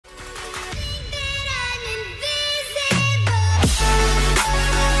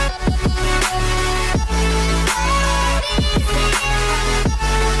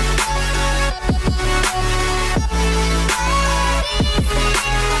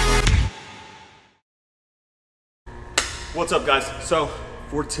What's up, guys? So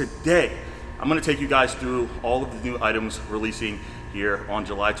for today, I'm gonna take you guys through all of the new items releasing here on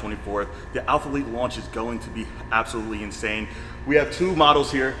July 24th. The Alphalete launch is going to be absolutely insane. We have two models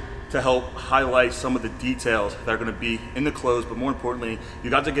here to help highlight some of the details that are gonna be in the clothes, but more importantly, you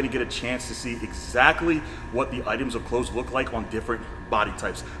guys are gonna get a chance to see exactly what the items of clothes look like on different body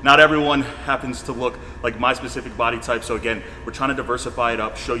types. Not everyone happens to look like my specific body type, so again, we're trying to diversify it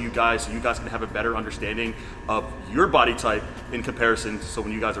up, show you guys so you guys can have a better understanding of your body type in comparison, so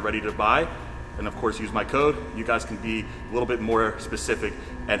when you guys are ready to buy, and of course use my code, you guys can be a little bit more specific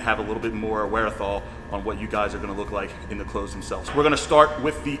and have a little bit more wherewithal on what you guys are gonna look like in the clothes themselves. We're gonna start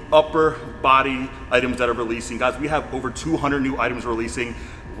with the upper body items that are releasing. Guys, we have over 200 new items releasing.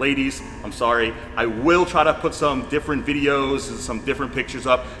 Ladies, I'm sorry, I will try to put some different videos and some different pictures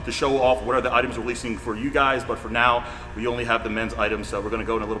up to show off what are the items releasing for you guys, but for now, we only have the men's items, so we're gonna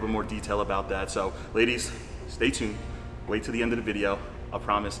go in a little bit more detail about that. So ladies, stay tuned, wait to the end of the video. I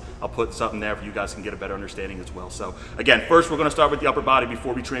promise I'll put something there for you guys can get a better understanding as well. So again, first we're gonna start with the upper body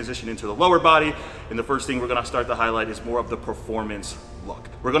before we transition into the lower body. And the first thing we're gonna start to highlight is more of the performance look.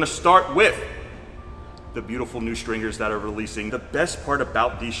 We're gonna start with the beautiful new stringers that are releasing. The best part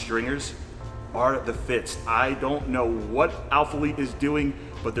about these stringers are the fits. I don't know what Alphalete is doing,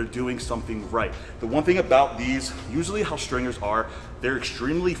 but they're doing something right. The one thing about these, usually how stringers are, they're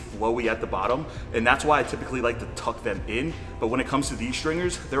extremely flowy at the bottom, and that's why I typically like to tuck them in. But when it comes to these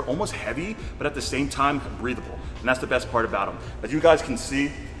stringers, they're almost heavy, but at the same time, breathable. And that's the best part about them. As you guys can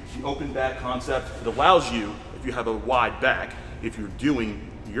see, the open back concept, it allows you, if you have a wide back, if you're doing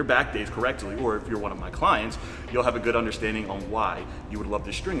your back days correctly, or if you're one of my clients, you'll have a good understanding on why you would love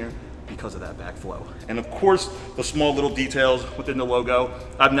this stringer because of that back flow. And of course, the small little details within the logo.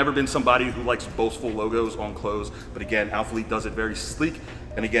 I've never been somebody who likes boastful logos on clothes, but again, Alphalete does it very sleek.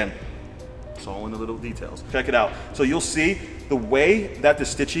 And again, it's all in the little details. Check it out. So you'll see the way that the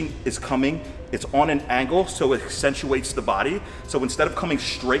stitching is coming, it's on an angle, so it accentuates the body. So instead of coming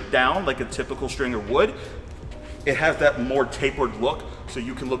straight down like a typical stringer would, it has that more tapered look, so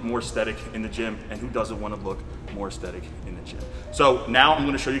you can look more aesthetic in the gym, and who doesn't want to look more aesthetic in the gym? So now I'm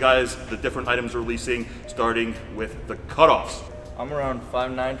going to show you guys the different items releasing, starting with the cutoffs. I'm around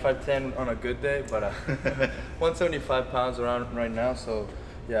 5'9", 5'10" on a good day, but 175 pounds around right now, so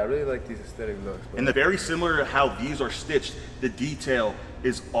yeah, I really like these aesthetic looks. And they're very similar to how these are stitched. The detail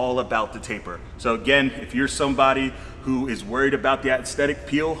is all about the taper. So again, if you're somebody who is worried about the aesthetic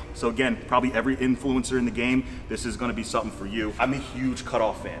peel, so again, probably every influencer in the game, this is gonna be something for you. I'm a huge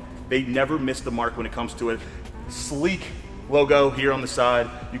cutoff fan. They never miss the mark when it comes to it. Sleek logo here on the side.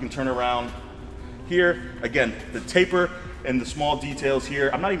 You can turn around here. Again, the taper and the small details here.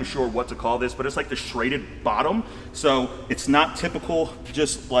 I'm not even sure what to call this, but it's like the shredded bottom. So it's not typical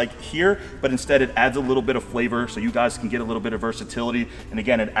just like here, but instead it adds a little bit of flavor so you guys can get a little bit of versatility. And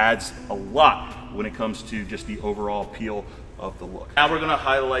again, it adds a lot when it comes to just the overall appeal of the look. Now we're gonna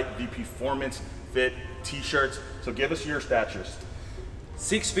highlight the performance fit t-shirts. So give us your statures.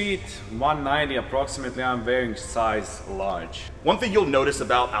 6 feet, 190 approximately. I'm wearing size large. One thing you'll notice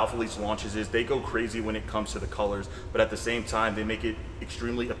about Alphalete's launches is they go crazy when it comes to the colors, but at the same time, they make it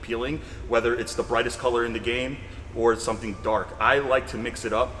extremely appealing, whether it's the brightest color in the game or it's something dark. I like to mix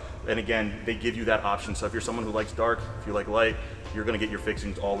it up, and again, they give you that option. So if you're someone who likes dark, if you like light, you're gonna get your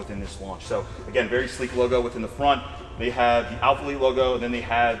fixings all within this launch. So again, very sleek logo within the front. They have the Alphalete logo, and then they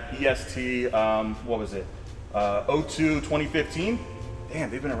have EST, what was it? 02 2015. Damn,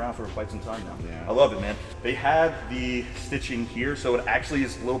 they've been around for quite some time now. Yeah. I love it, man. They have the stitching here, so it actually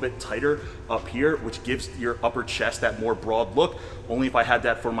is a little bit tighter up here, which gives your upper chest that more broad look. Only if I had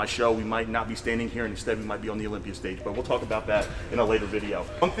that for my show, we might not be standing here, and instead we might be on the Olympia stage, but we'll talk about that in a later video.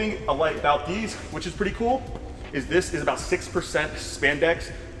 One thing I like about these, which is pretty cool, is this is about 6% spandex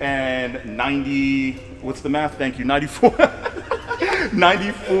and 90, what's the math? Thank you, 94.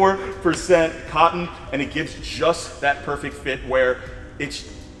 94% cotton, and it gives just that perfect fit where it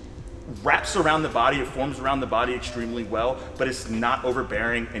wraps around the body, it forms around the body extremely well, but it's not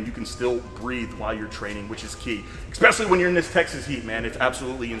overbearing, and you can still breathe while you're training, which is key. Especially when you're in this Texas heat, man, it's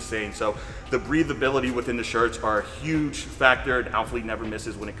absolutely insane. So the breathability within the shirts are a huge factor, and Alphalete never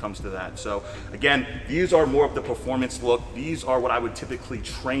misses when it comes to that. So again, these are more of the performance look. These are what I would typically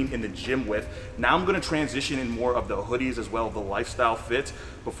train in the gym with. Now I'm gonna transition in more of the hoodies as well, the lifestyle fits,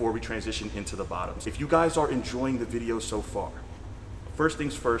 before we transition into the bottoms. If you guys are enjoying the video so far, first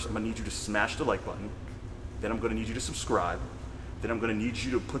things first, I'm gonna need you to smash the like button. Then I'm gonna need you to subscribe. Then I'm gonna need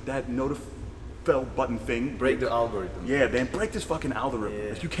you to put that bell button thing. Break the algorithm. Yeah, man, break this fucking algorithm.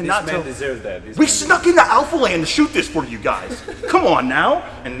 Yeah. You cannot this man tell. deserves that. We snuck into Alphaland to shoot this for you guys. Come on now.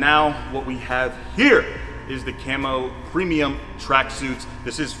 And now what we have here is the camo premium tracksuits.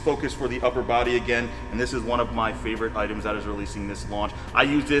 This is focused for the upper body again, and this is one of my favorite items that is releasing this launch. I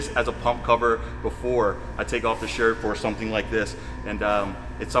use this as a pump cover before I take off the shirt for something like this, and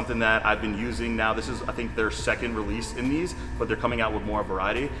it's something that I've been using now. This is, I think, their second release in these, but they're coming out with more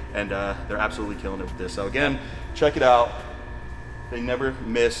variety, and they're absolutely killing it with this. So again, check it out. They never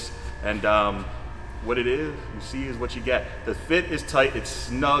miss, and what it is, you see, is what you get. The fit is tight, it's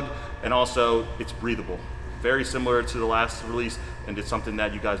snug, and also it's breathable. Very similar to the last release, and it's something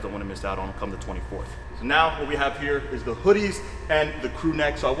that you guys don't want to miss out on come the 24th. So now what we have here is the hoodies and the crew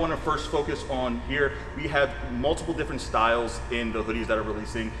neck. So I want to first focus on here. We have multiple different styles in the hoodies that are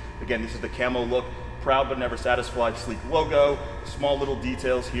releasing. Again, this is the camo look. Proud but never satisfied, sleek logo, small little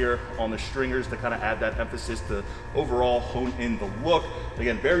details here on the stringers to kind of add that emphasis to overall hone in the look.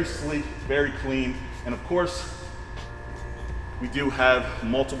 Again, very sleek, very clean, and of course, we do have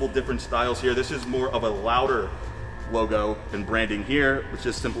multiple different styles here. This is more of a louder logo and branding here, which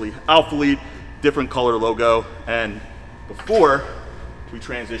is simply Alphalete, different color logo. And before we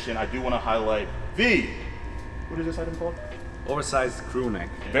transition, I do want to highlight what is this item called? Oversized crew neck.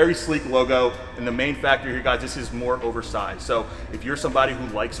 Very sleek logo, and the main factor here, guys, this is more oversized. So if you're somebody who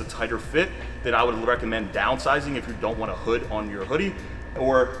likes a tighter fit, then I would recommend downsizing if you don't want a hood on your hoodie,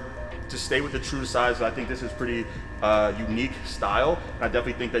 or to stay with the true size. I think this is pretty unique style, and I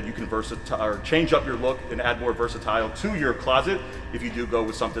definitely think that you can change up your look and add more versatile to your closet if you do go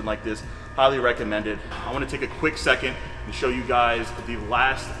with something like this. Highly recommended. I want to take a quick second and show you guys the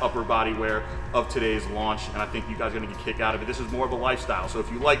last upper body wear of today's launch, and I think you guys are going to get a kick out of it. This is more of a lifestyle, so if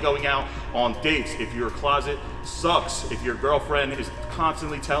you like going out on dates, if your closet sucks, if your girlfriend is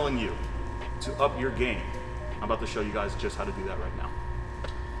constantly telling you to up your game, I'm about to show you guys just how to do that right now.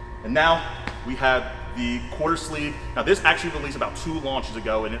 And now we have the quarter sleeve. Now this actually released about 2 launches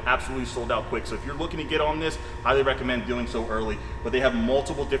ago, and it absolutely sold out quick. So if you're looking to get on this, highly recommend doing so early. But they have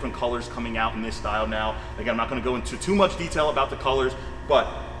multiple different colors coming out in this style now. Again, I'm not gonna go into too much detail about the colors, but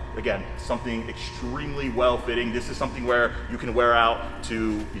again, something extremely well fitting. This is something where you can wear out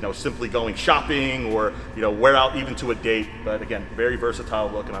to, simply going shopping, or, wear out even to a date. But again, very versatile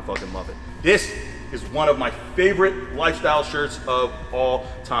look, and I fucking love it. This is one of my favorite lifestyle shirts of all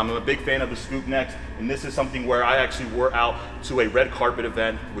time. I'm a big fan of the scoop necks, and this is something where I actually wore out to a red carpet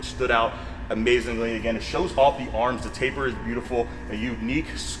event, which stood out amazingly. Again, it shows off the arms, the taper is beautiful, a unique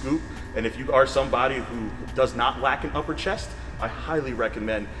scoop, and if you are somebody who does not lack an upper chest, I highly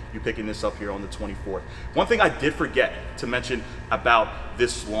recommend you picking this up here on the 24th. One thing I did forget to mention about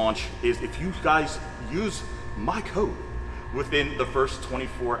this launch is if you guys use my code within the first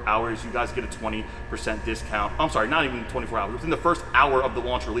 24 hours, you guys get a 20% discount. I'm sorry, not even 24 hours. Within the first hour of the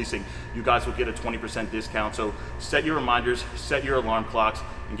launch releasing, you guys will get a 20% discount. So set your reminders, set your alarm clocks,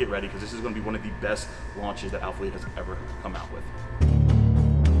 and get ready, because this is gonna be one of the best launches that Alphalete has ever come out with.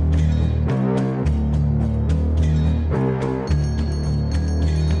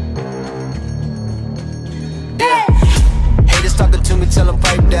 Haters talking to me, tell them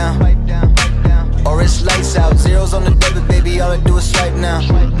pipe down. Or it's lights out, zeros on the debit, baby, all I do is swipe now.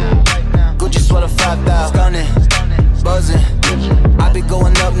 Gucci sweater 5,000, stunning, buzzing. I be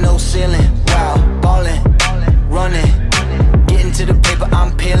going up, no ceiling. Wow, ballin', running, getting to the paper,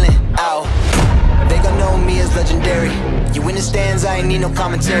 I'm peeling out. They gon' know me as legendary. You in the stands, I ain't need no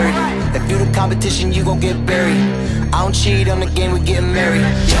commentary. If you the competition, you gon' get buried. I don't cheat on the game, we getting married.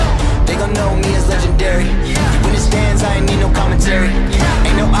 They gon' know me as legendary. You in the stands, I ain't need no commentary.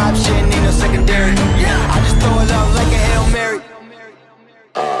 Ain't no option, ain't no secondary. I just throw it up like a Hail Mary.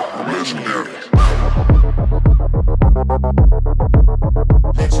 I'm legendary.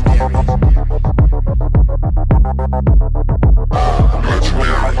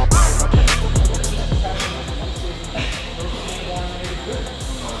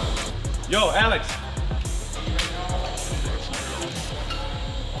 Yo, Alex.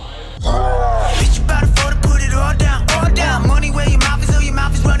 Bitch, you bout to put it all down, all down. Money where your mouth is, your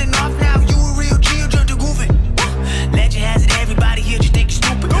mouth is running off now. You a real G, jump to goofy. Legend has it, everybody here just think you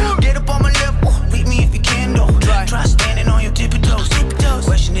stupid. Get up on my level, beat me if you can though. Try standing on your tippy toes.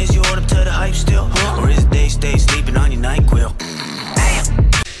 Question is, you hold up to the hype still, or is it they stay sleeping on your NyQuil?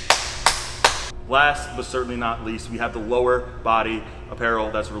 Last but certainly not least, we have the lower body apparel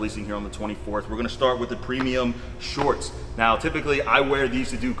that's releasing here on the 24th. We're gonna start with the premium shorts. Now, typically I wear these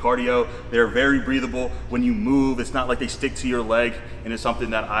to do cardio. They're very breathable. When you move, it's not like they stick to your leg, and it's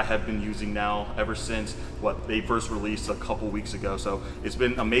something that I have been using now ever since they first released a couple weeks ago. So it's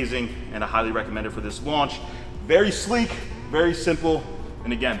been amazing, and I highly recommend it for this launch. Very sleek, very simple,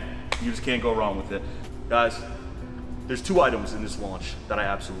 and again, you just can't go wrong with it. Guys, There's two items in this launch that I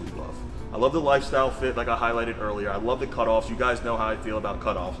absolutely love. I love the lifestyle fit like I highlighted earlier. I love the cutoffs. You guys know how I feel about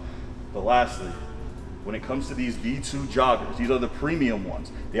cutoffs. But lastly, when it comes to these V2 joggers, these are the premium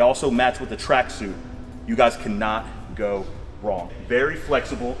ones. They also match with the tracksuit. You guys cannot go wrong. Very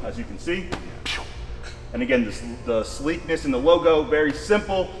flexible, as you can see. And again, the sleekness in the logo, very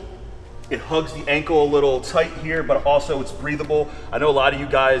simple. It hugs the ankle a little tight here, but also it's breathable. I know a lot of you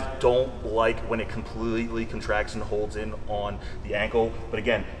guys don't like when it completely contracts and holds in on the ankle, but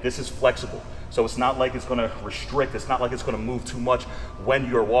again, this is flexible. So it's not like it's gonna restrict, it's not like it's gonna move too much when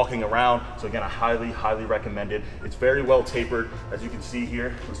you're walking around. So again, I highly, highly recommend it. It's very well tapered, as you can see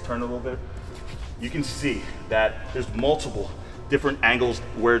here. Let's turn a little bit. You can see that there's multiple different angles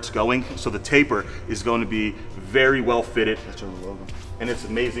where it's going. So the taper is going to be very well fitted. Let's show the logo. And it's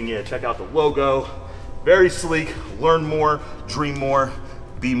amazing. Yeah, check out the logo. Very sleek. Learn more, dream more,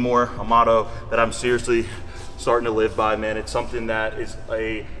 be more. A motto that I'm seriously starting to live by, man. It's something that is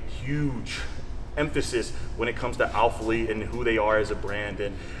a huge emphasis when it comes to Alphalete and who they are as a brand,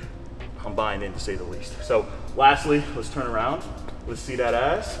 and I'm buying in, to say the least. So lastly, let's turn around. Let's see that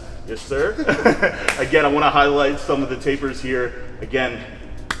ass. Yes, sir. Again, I want to highlight some of the tapers here. Again,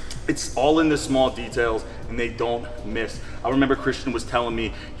 it's all in the small details and they don't miss. I remember Christian was telling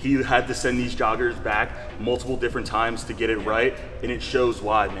me he had to send these joggers back multiple different times to get it right, and it shows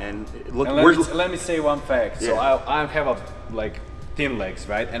why, man. Look, let me say one fact. Yeah. So I have a thin legs,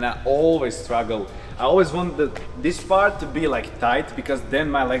 right? And I always struggle. I always want this part to be like tight, because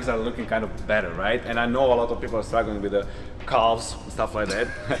then my legs are looking kind of better, right? And I know a lot of people are struggling with the calves and stuff like that.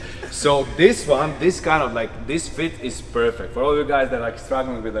 So this one, this fit is perfect for all you guys that are like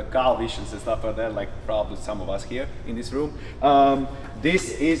struggling with the calf issues and stuff like that, like probably some of us here in this room.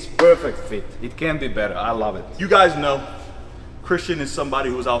 This is perfect fit. It can be better. I love it. You guys know Christian is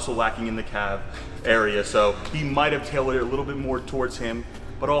somebody who is also lacking in the calf area, so he might have tailored it a little bit more towards him.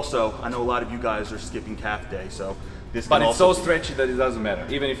 But also, I know a lot of you guys are skipping calf day, so this. But it's so stretchy that it doesn't matter.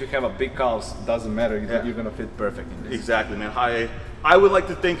 Even if you have a big calves, it doesn't matter. Yeah. You're gonna fit perfect in this. Exactly, man. I would like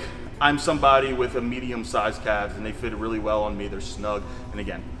to think I'm somebody with a medium-sized calves, and they fit really well on me. They're snug, and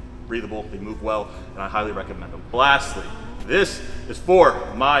again, breathable. They move well, and I highly recommend them. Lastly, this is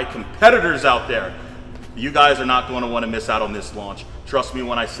for my competitors out there. You guys are not going to want to miss out on this launch. Trust me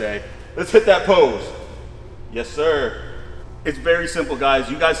when I say, let's hit that pose. Yes, sir. It's very simple, guys.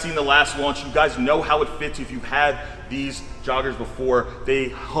 You guys seen the last launch. You guys know how it fits if you've had these joggers before. They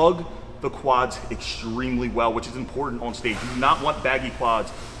hug the quads extremely well, which is important on stage. You do not want baggy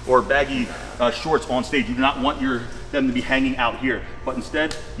quads or baggy shorts on stage. You do not want them to be hanging out here, but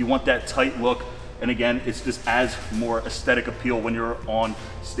instead you want that tight look. And again, it's just adds more aesthetic appeal when you're on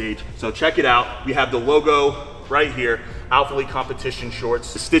stage. So check it out. We have the logo right here, Alphalete competition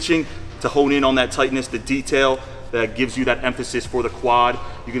shorts. The stitching to hone in on that tightness, the detail that gives you that emphasis for the quad.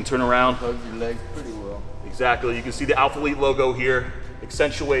 You can turn around. Hugs your legs pretty well. Exactly. You can see the Alphalete logo here,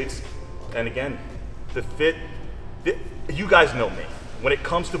 accentuates. And again, the fit, you guys know me. When it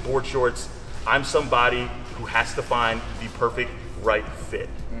comes to board shorts, I'm somebody who has to find the perfect right fit.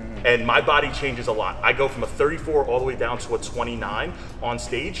 And my body changes a lot. I go from a 34 all the way down to a 29 on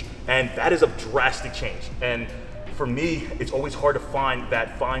stage, and that is a drastic change. And for me, it's always hard to find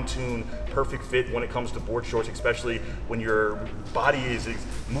that fine-tuned, perfect fit when it comes to board shorts, especially when your body is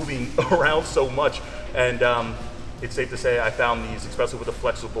moving around so much. And it's safe to say I found these, especially with a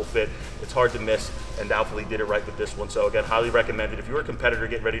flexible fit, it's hard to miss, and Alphalete did it right with this one. So again, highly recommended. If you're a competitor,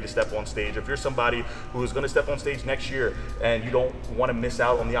 get ready to step on stage. If you're somebody who is gonna step on stage next year and you don't wanna miss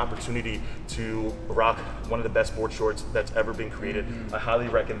out on the opportunity to rock one of the best board shorts that's ever been created, I highly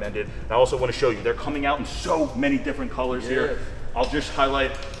recommend it. And I also wanna show you, they're coming out in so many different colors here. I'll just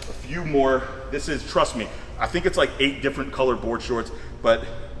highlight a few more. This is, trust me, I think it's like 8 different color board shorts, but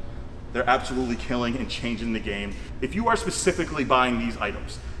they're absolutely killing and changing the game. If you are specifically buying these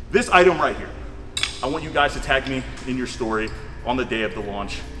items, this item right here, I want you guys to tag me in your story on the day of the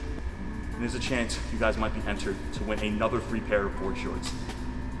launch. And there's a chance you guys might be entered to win another free pair of board shorts.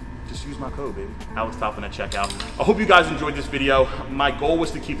 Just use my code, baby. ALEXTOPLYN at checkout. I hope you guys enjoyed this video. My goal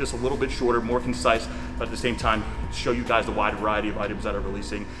was to keep this a little bit shorter, more concise, but at the same time, show you guys the wide variety of items that are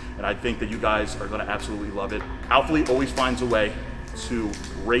releasing. And I think that you guys are gonna absolutely love it. Alphalete always finds a way to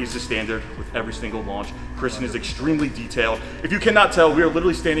raise the standard with every single launch. Christian is extremely detailed. If you cannot tell, we are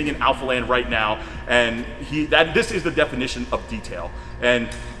literally standing in Alphaland right now, and this is the definition of detail, and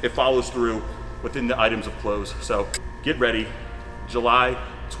it follows through within the items of clothes. So get ready, July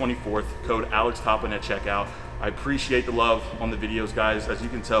 24th, code ALEXTOPLYN at checkout. I appreciate the love on the videos, guys. As you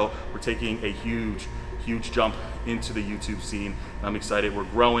can tell, we're taking a huge jump into the YouTube scene. I'm excited. We're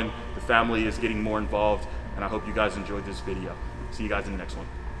growing. The family is getting more involved. and I hope you guys enjoyed this video. See you guys in the next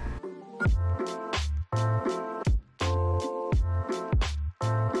one.